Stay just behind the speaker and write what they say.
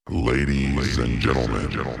Ladies and gentlemen,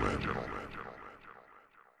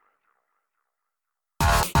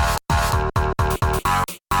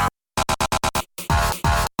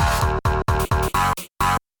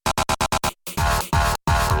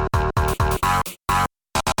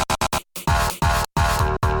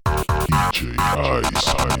 DJ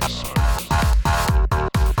Ice.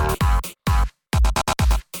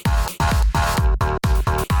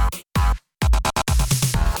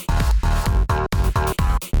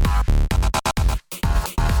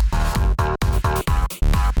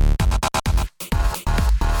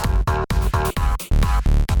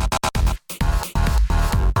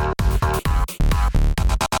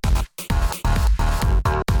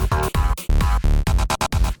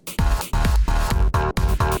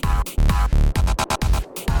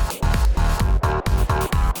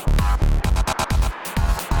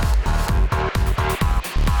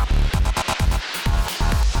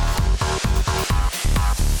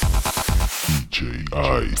 DJ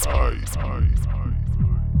Ice.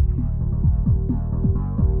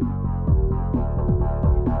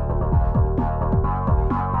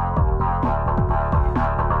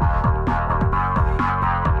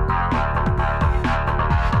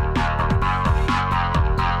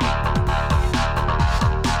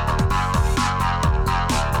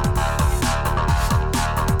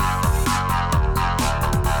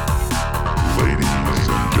 Ladies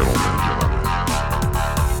and gentlemen,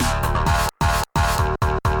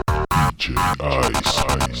 DJ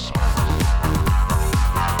Ice.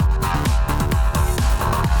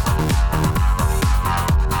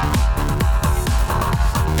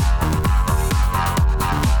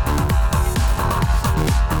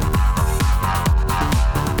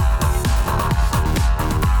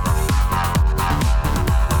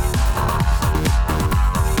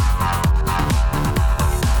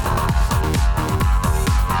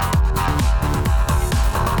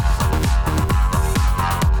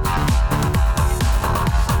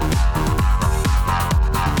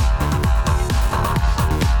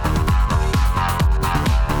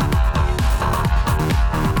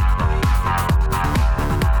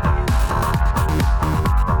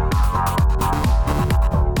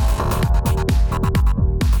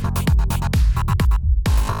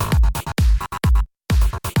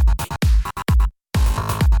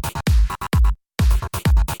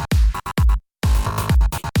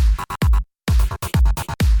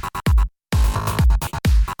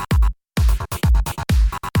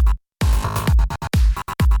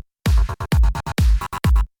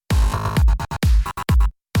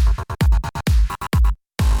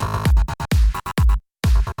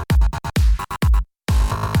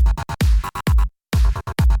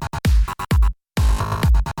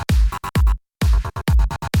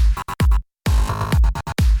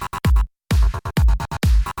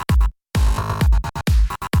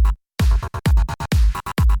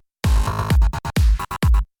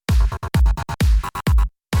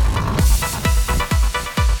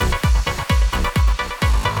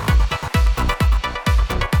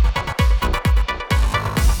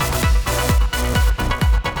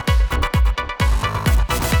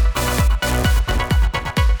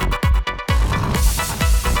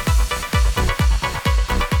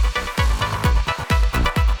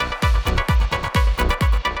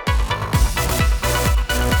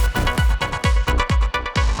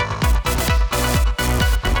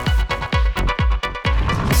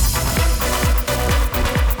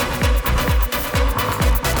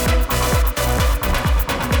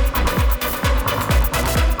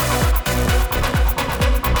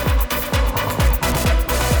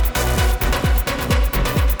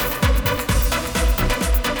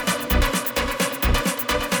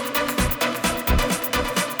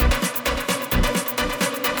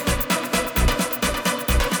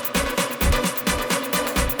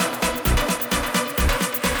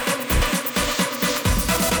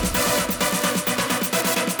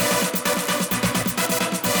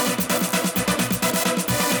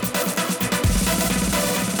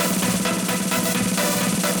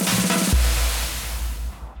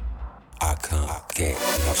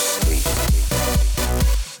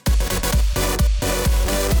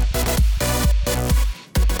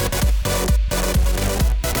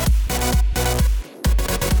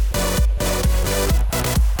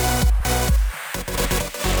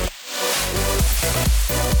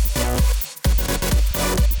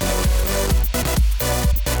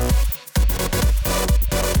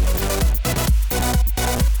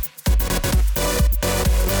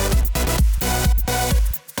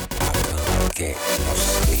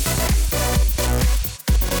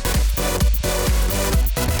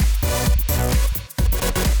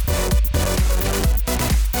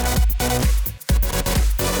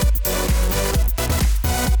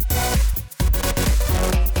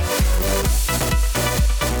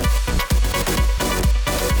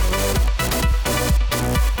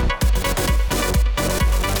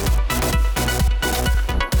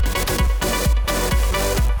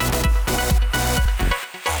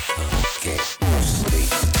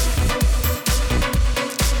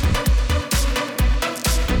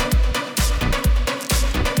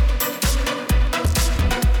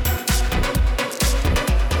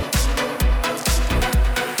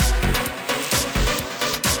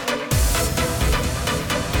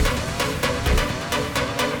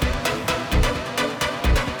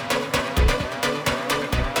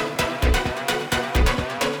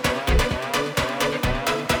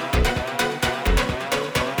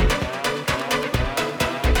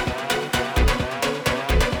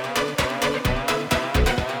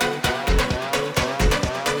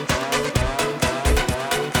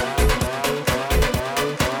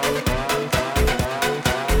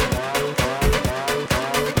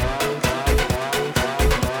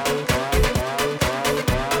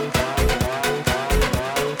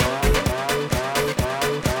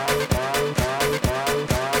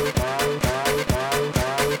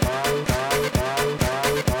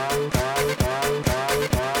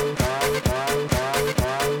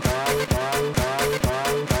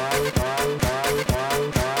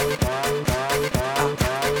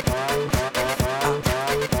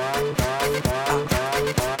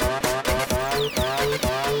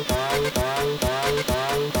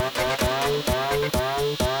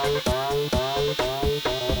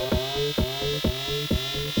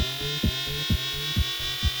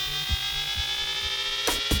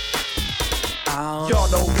 Y'all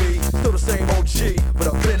know me, still the same OG, but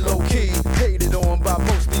I've been low-key. Hated on by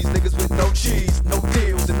most these niggas with no cheese, no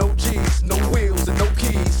deals and no G's, no wheels and no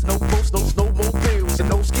keys, no boats, no snowmobiles and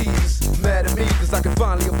no skis. Mad at me cause I can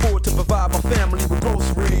finally afford to provide my family with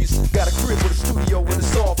groceries. Got a crib with a studio and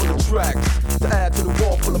it's all full of tracks to add to the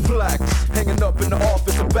wall full of plaques, hanging up in the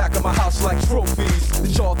office and back of my house like trophies.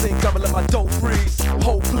 Did y'all think I'ma let my dough freeze?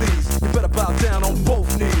 Hold please, you better bow down on both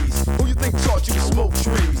knees. Who you think taught you to smoke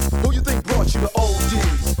trees? Who you think brought you to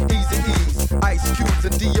ODs, Easy E's, Ice Cubes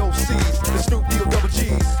and DOCs, the Snoop D-O-double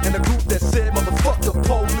G's, and the group that said motherfuck the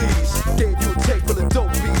police. Gave you a tape full of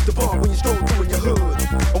dope beats to bump when you stroll through in your hood,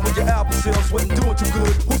 or when your album sales wasn't doing too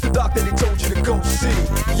good. Who's the doc that he told you to go see?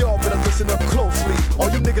 Y'all better listen up closely. All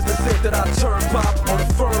you niggas that said that I turn pop on the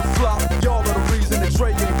firm flop, y'all are the reason that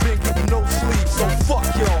Dre ain't been getting no sleep. So fuck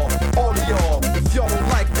y'all, all of y'all. If y'all don't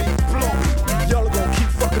like me, blow me. Y'all are gonna keep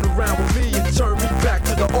fucking around with me and turn me back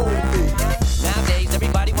to the old me. Nowadays,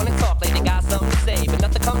 everybody wanna talk like they got something to say, but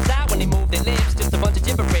nothing comes out when they move their lips. Just a bunch of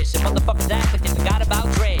gibberish, and motherfuckers act like they forgot about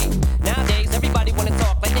Dre. Nowadays, everybody wanna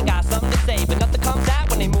talk like they got something to say, but nothing comes out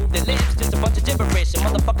when they move their lips. Just a bunch of gibberish, and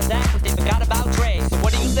motherfuckers act like they forgot about Dre. So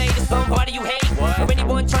what do you say to somebody you hate? Or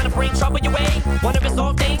anyone trying to bring trouble your way? One of his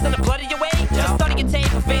old things in the blood of your way? Just study your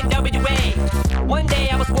tape of NWA. One day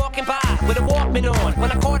I was walking by with a Walkman on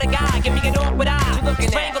when I caught a guy, give me an awkward eye.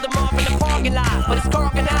 Strangled him off in the parking lot, but it's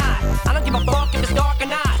dark and I don't give a fuck if it's dark or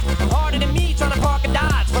not. I'm harder than me trying to park a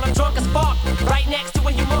Dodge when I'm drunk as fuck. Right next to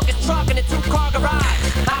a humongous truck in a two-car garage.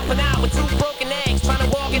 Hopping out with two broken legs, trying to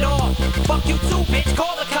walk it off. Fuck you too, bitch,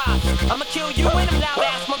 call the cops. I'ma kill you and them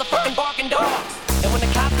loud-ass motherfucking barking dogs. And when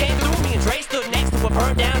the cops came through, me and Dre stood next to a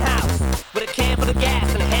burned-down house with a can full of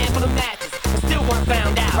gas and a handful of matches, and still weren't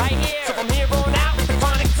found out. Right here, so from here on out, it's the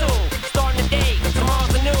Chronic 2. Starting the day,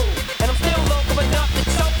 tomorrow's the new. And I'm still local enough to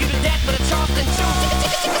choke you to death with a Charleston chew.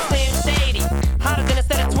 Slim Shady, hotter than a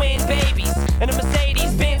set of twin babies. And a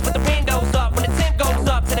Mercedes Benz with the windows up when the temp goes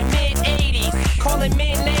up to the mid-80s. Calling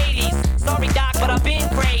men ladies, sorry doc, but I've been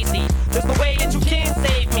crazy. There's no way that you can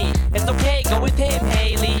save me. It's okay, go with him,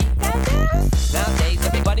 Haley. Nowadays,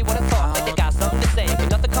 everybody wanna talk like they got something to say, but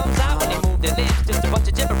nothing comes out when they move their lips. Just a bunch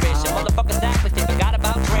of gibberish, and motherfuckers act like they forgot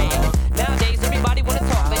about Dre. Nowadays, everybody wanna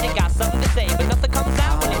talk like they got something to say, but nothing comes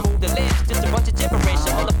out when they move their lips. Just a bunch of gibberish,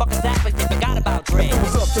 and motherfuckers act like they forgot about Dre. If it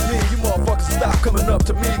was up to me, you motherfuckers stop coming up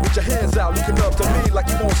to me with your hands out, looking up to me like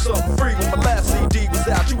you want something free. When my last CD was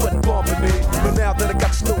out, you wasn't bumping me, but now that I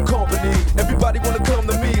got this new company, everybody wanna come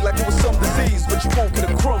to me like it was some disease, but you won't get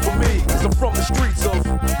a crumb from me, cause I'm from the streets of,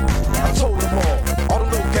 I told them all them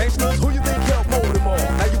little gangsters, who you think helped mold them all?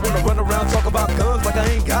 Now you wanna run around talk about guns like I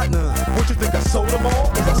ain't got none. What you think I sold them all?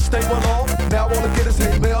 Cause I stay well off. Now all I get is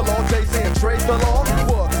hate mail all day saying Dre fell off.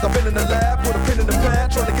 What? Cause I've been in the lab with a pen in the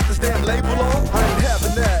pad trying to get this damn label off. I ain't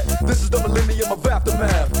having that. This is the millennium of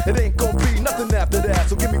aftermath. It ain't gonna be nothing after that.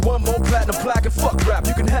 So give me one more platinum plaque and fuck rap,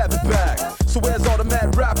 you can have it back. So where's all the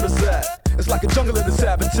mad rappers at? It's like a jungle in its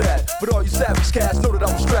habitat. But all you savage cats know that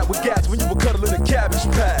I was strapped with gas when you were cuddling a cabbage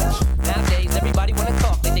patch. Nowadays, everybody wanna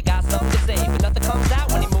talk like they got something to say, but nothing comes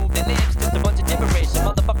out when they move their lips. Just a bunch of gibberish, and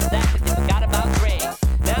motherfuckers act like they forgot about Dre.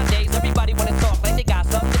 Nowadays, everybody wanna talk like they got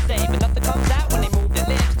something to say, but nothing comes out when they move their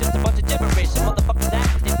lips. Just a bunch of gibberish, and motherfuckers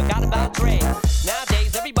act like they forgot about Dre.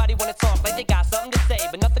 Nowadays, everybody wanna talk like they got something to say,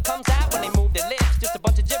 but nothing comes out when they move their lips. Just a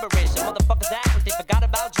bunch of gibberish, and motherfuckers act like they forgot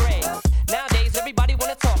about Dre. Nowadays, everybody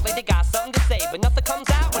wanna talk like they got something to say, but nothing comes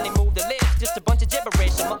out when they move their lips. Just a bunch of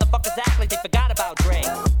gibberish, and motherfuckers act like they forgot about Dre.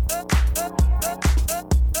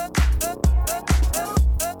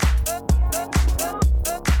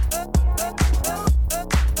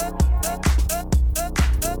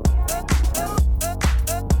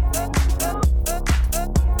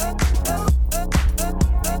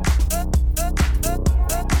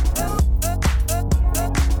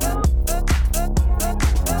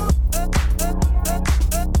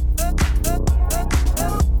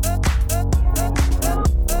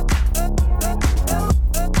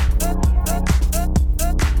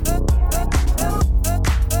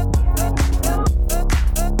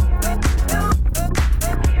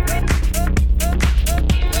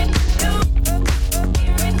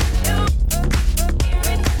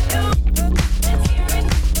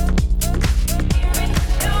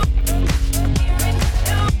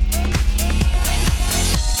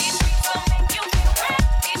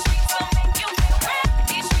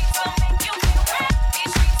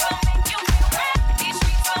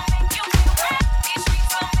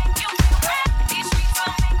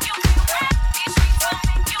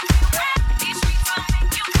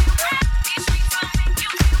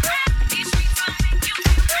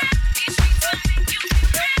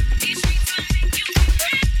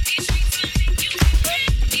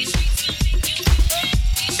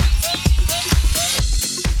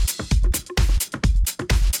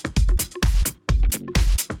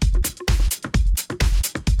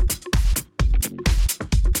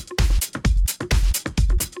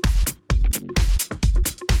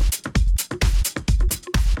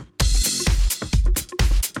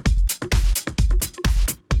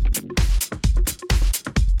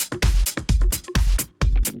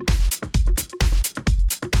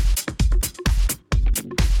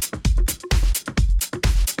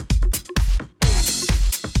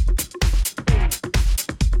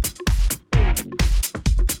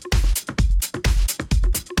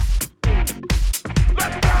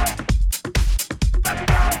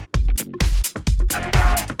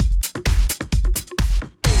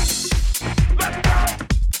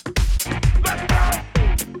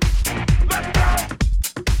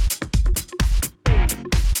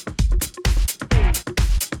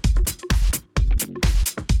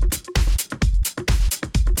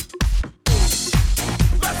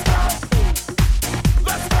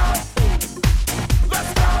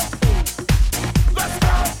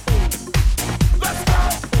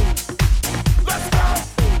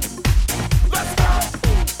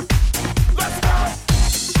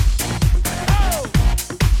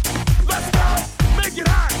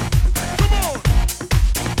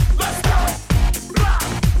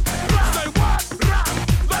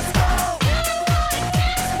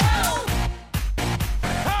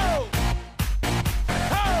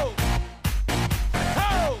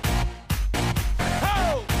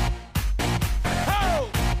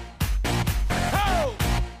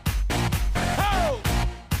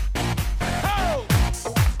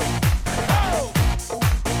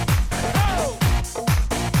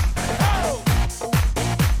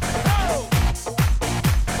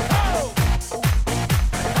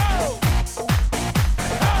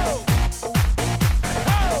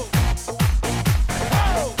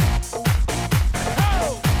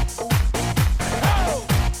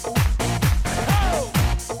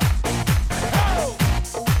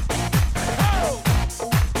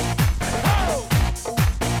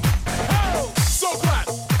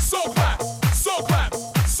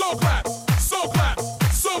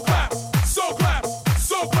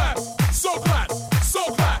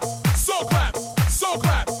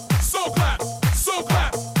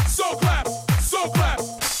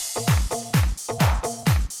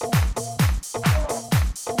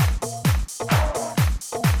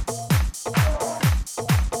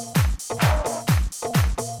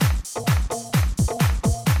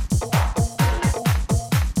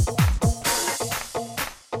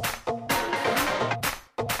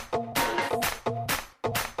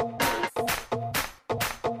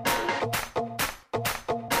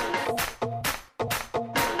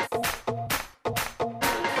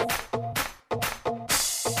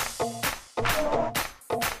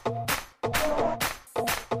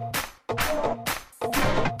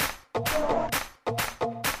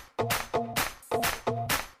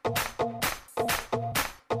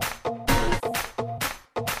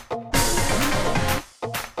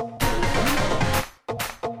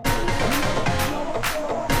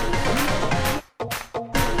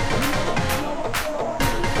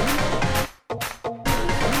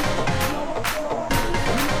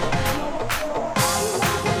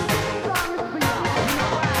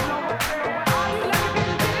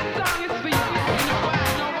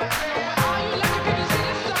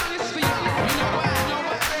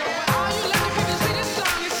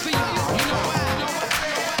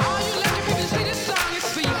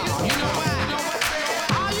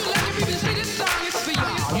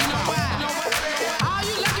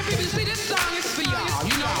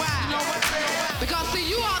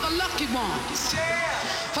 songs.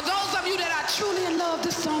 For those of you that are truly in love,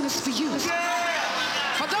 this song is for you.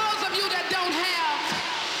 For those of you that don't have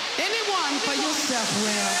anyone for yourself,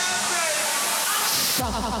 well,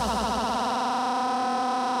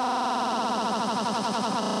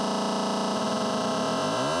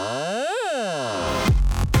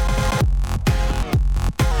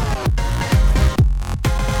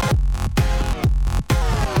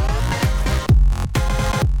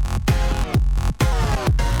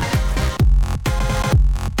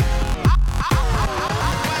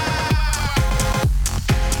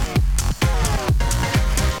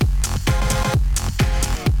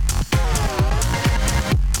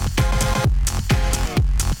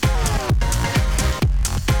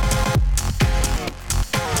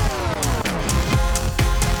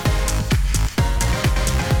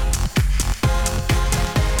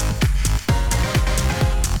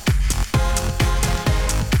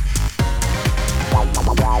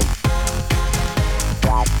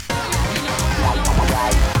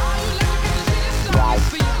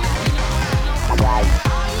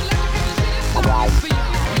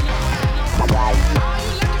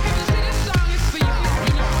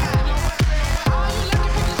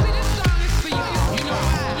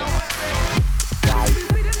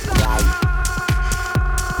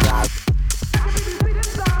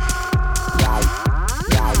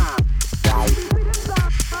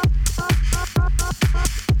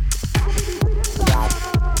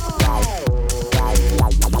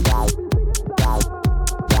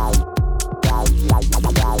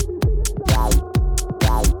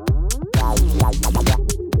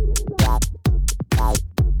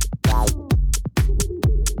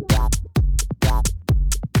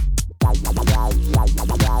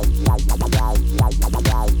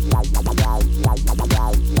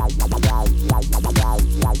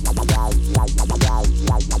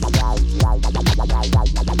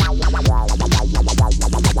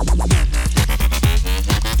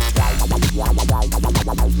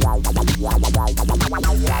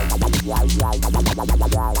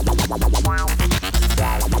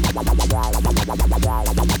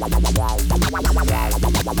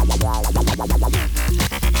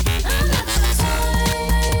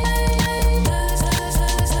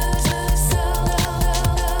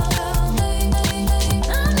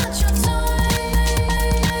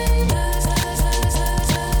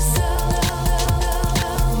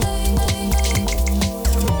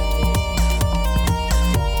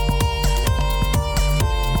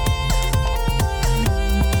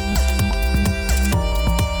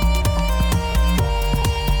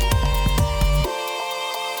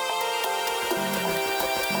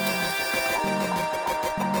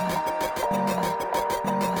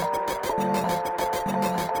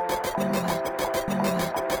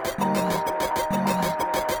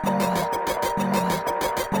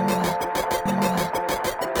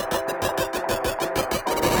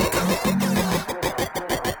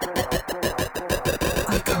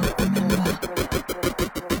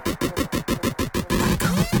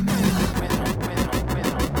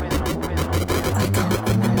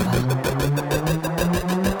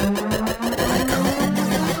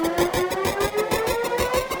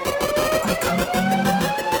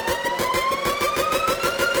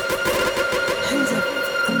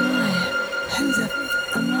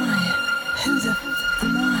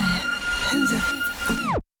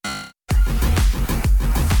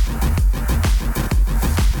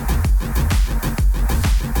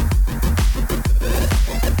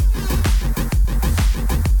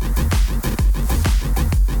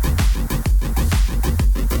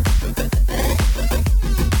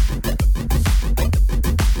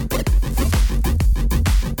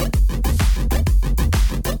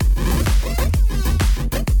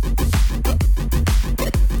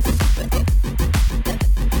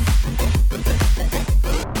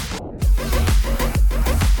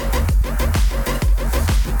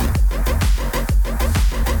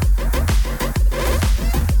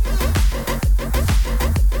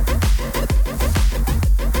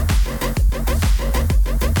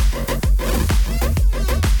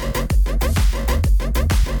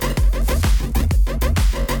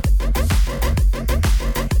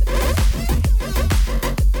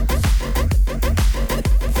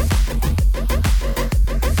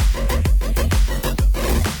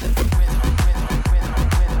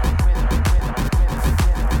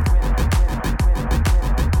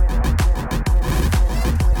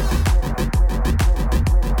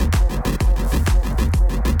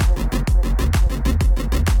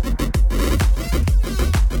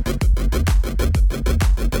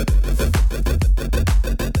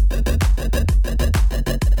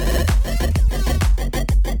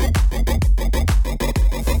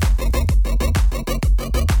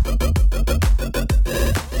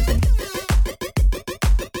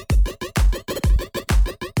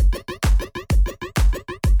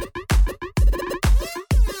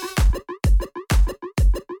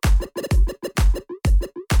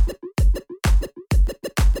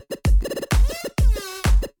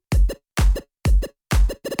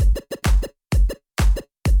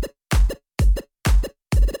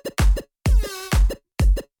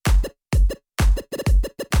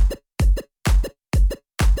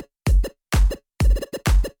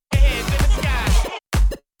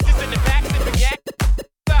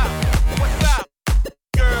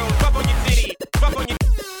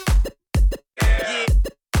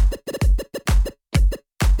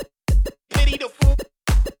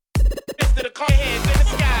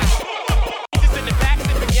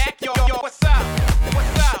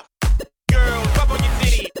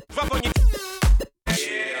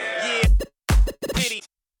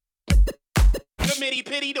 committee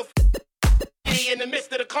pity the in the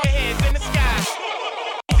midst of the car, hands in the sky.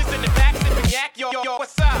 Just in the back sipping yak, yo,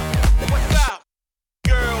 what's up? What's up?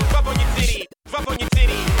 Girls, rub on your titty, rub on your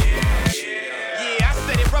titty. Yeah, I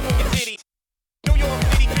said it, rub on your titty. New York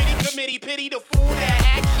City committee pity the fool that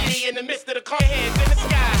act shitty in the midst of the car, hands in the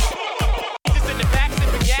sky. Just in the back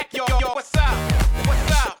sipping yak, yo, what's up?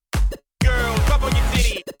 What's up? Girls, rub on your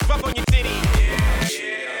titty, rub on your titty.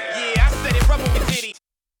 Yeah, I said it, rub on your titty.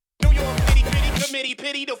 New York City committee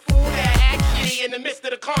pity the fool that act shitty in the midst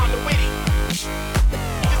of the calm, the witty.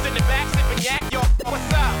 Just in the back sipping yak, yo,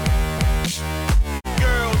 what's up?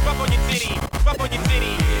 Girls, rub on your titty, rub on your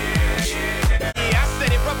titty. Yeah, I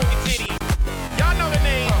said it, rub on your titty. Y'all know the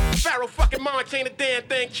name, Pharaoh fucking Monch, ain't a damn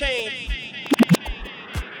thing changed.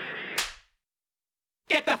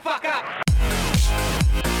 Get the fuck up.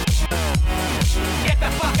 Get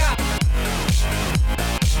the fuck up.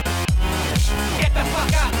 Get the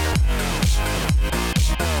fuck up.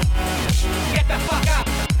 Get the fuck up.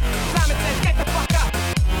 Simon says get the fuck up.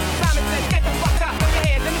 Simon says get the fuck up. Throw your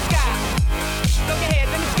hands in the sky. Throw your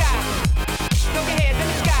hands in the sky. Throw your hands in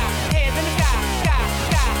the sky. Hands in the sky. Sky,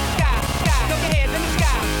 sky, sky, sky. Throw your hands in the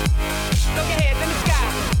sky. Throw your hands in the sky.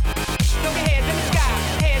 Throw your hands in the sky.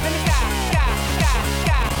 Hands in the sky. Sky, sky,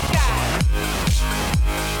 sky, sky.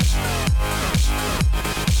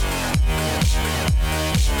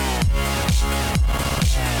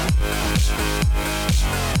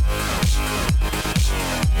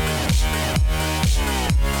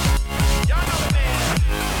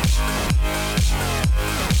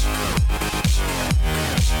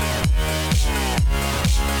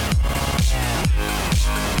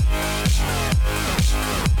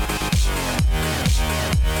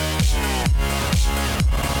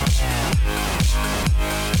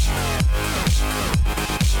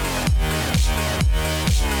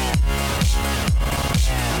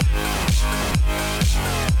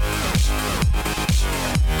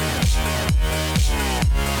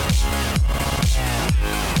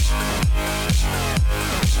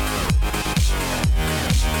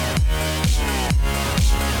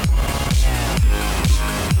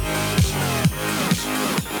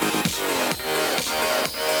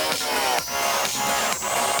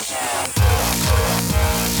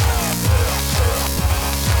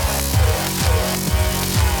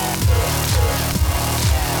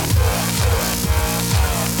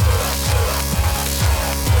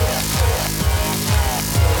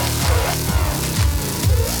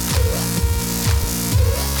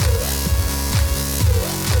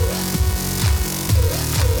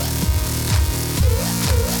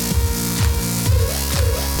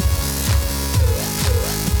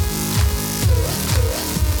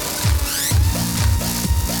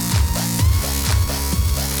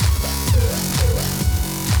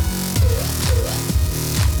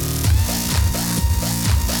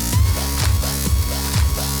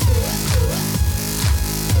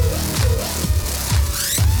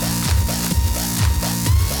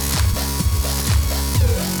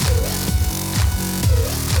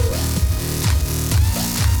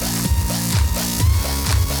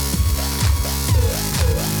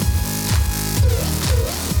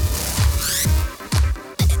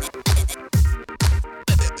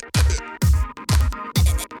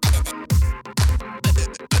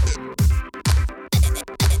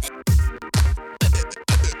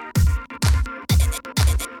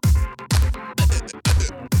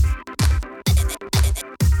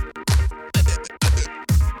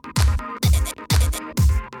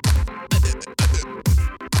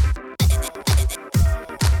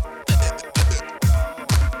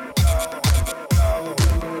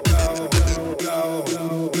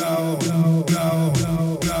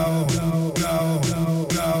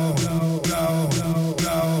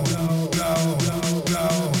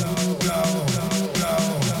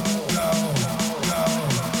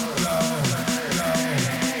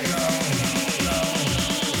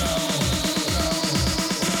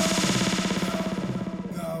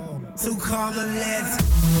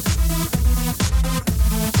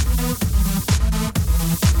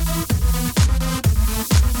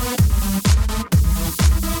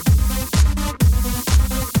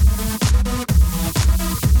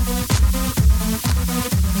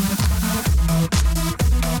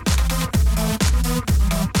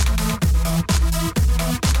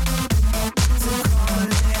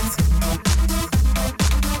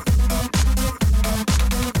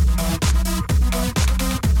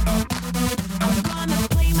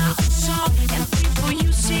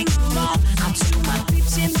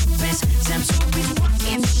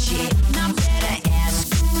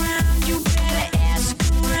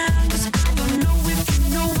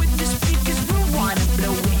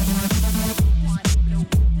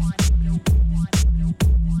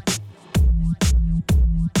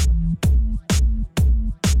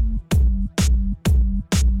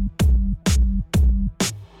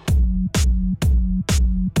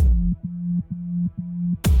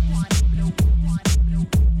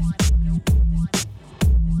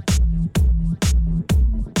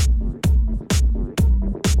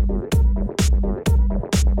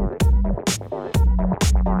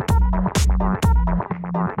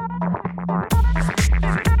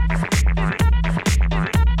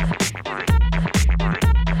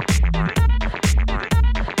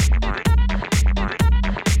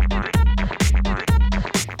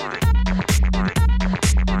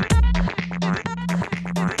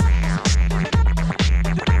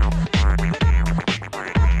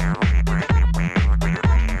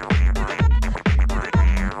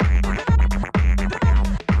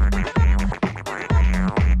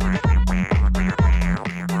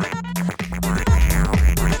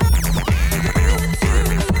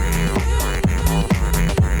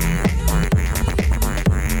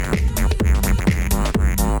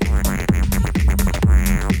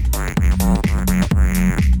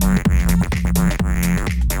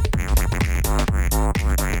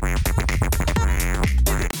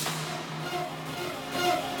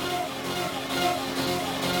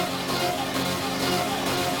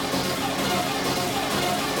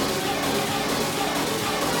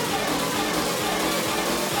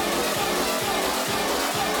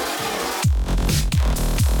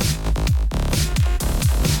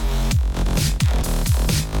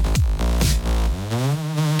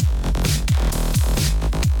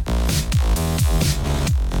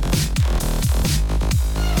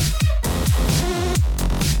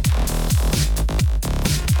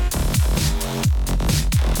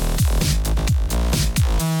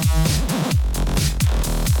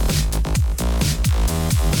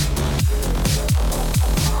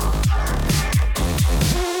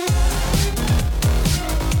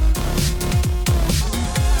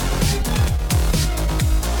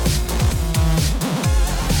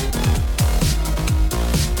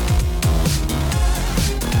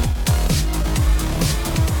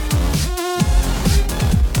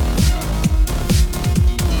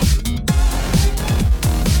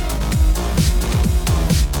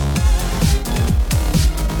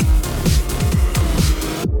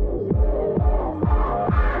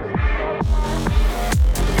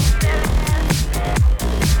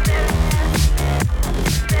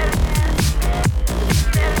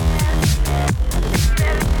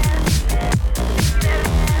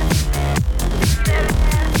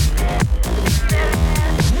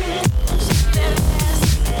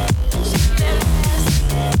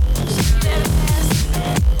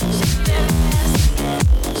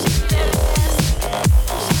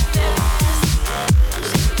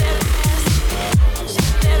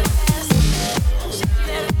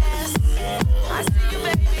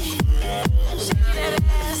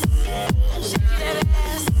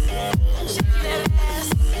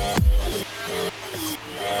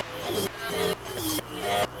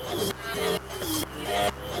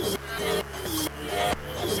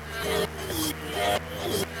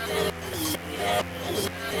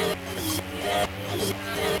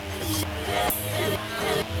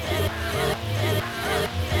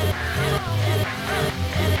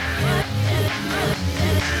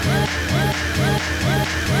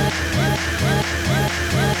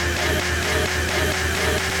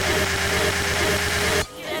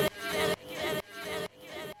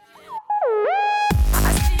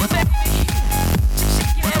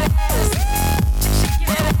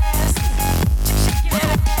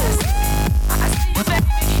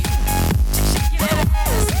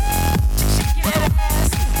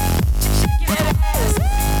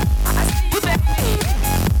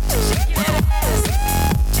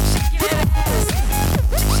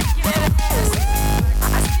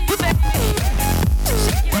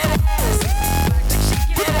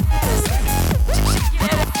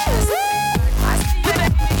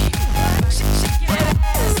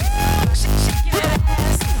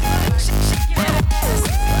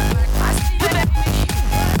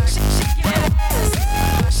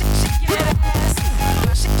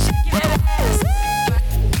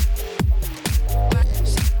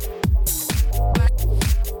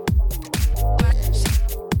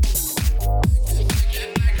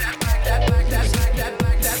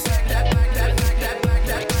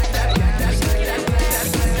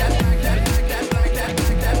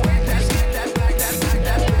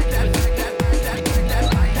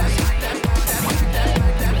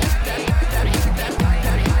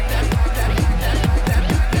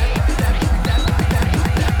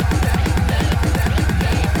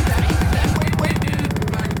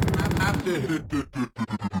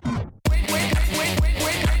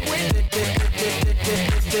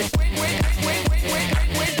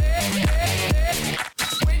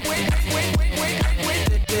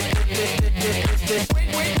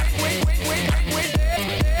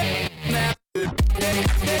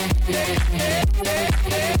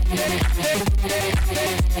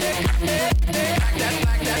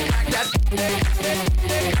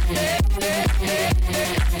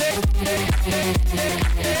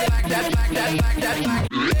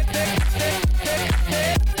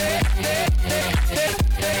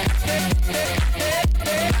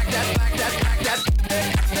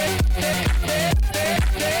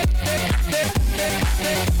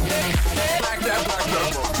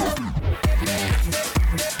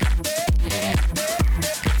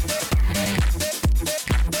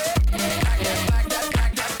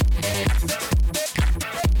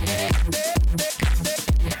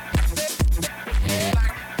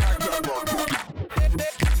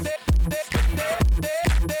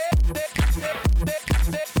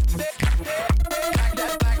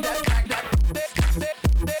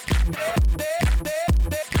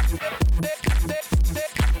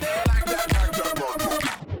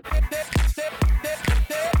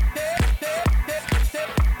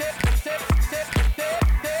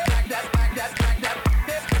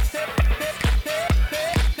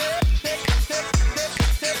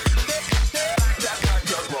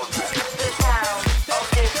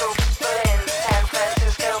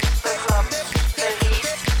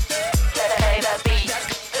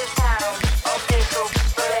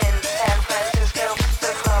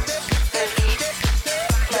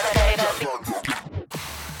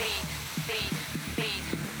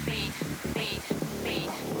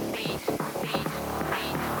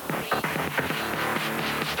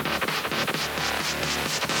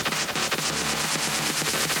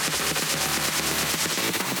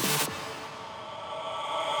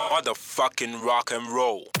 Motherfucking rock and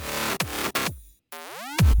roll.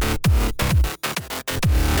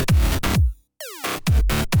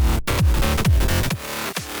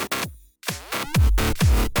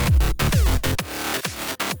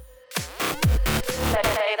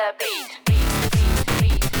 Play that beat.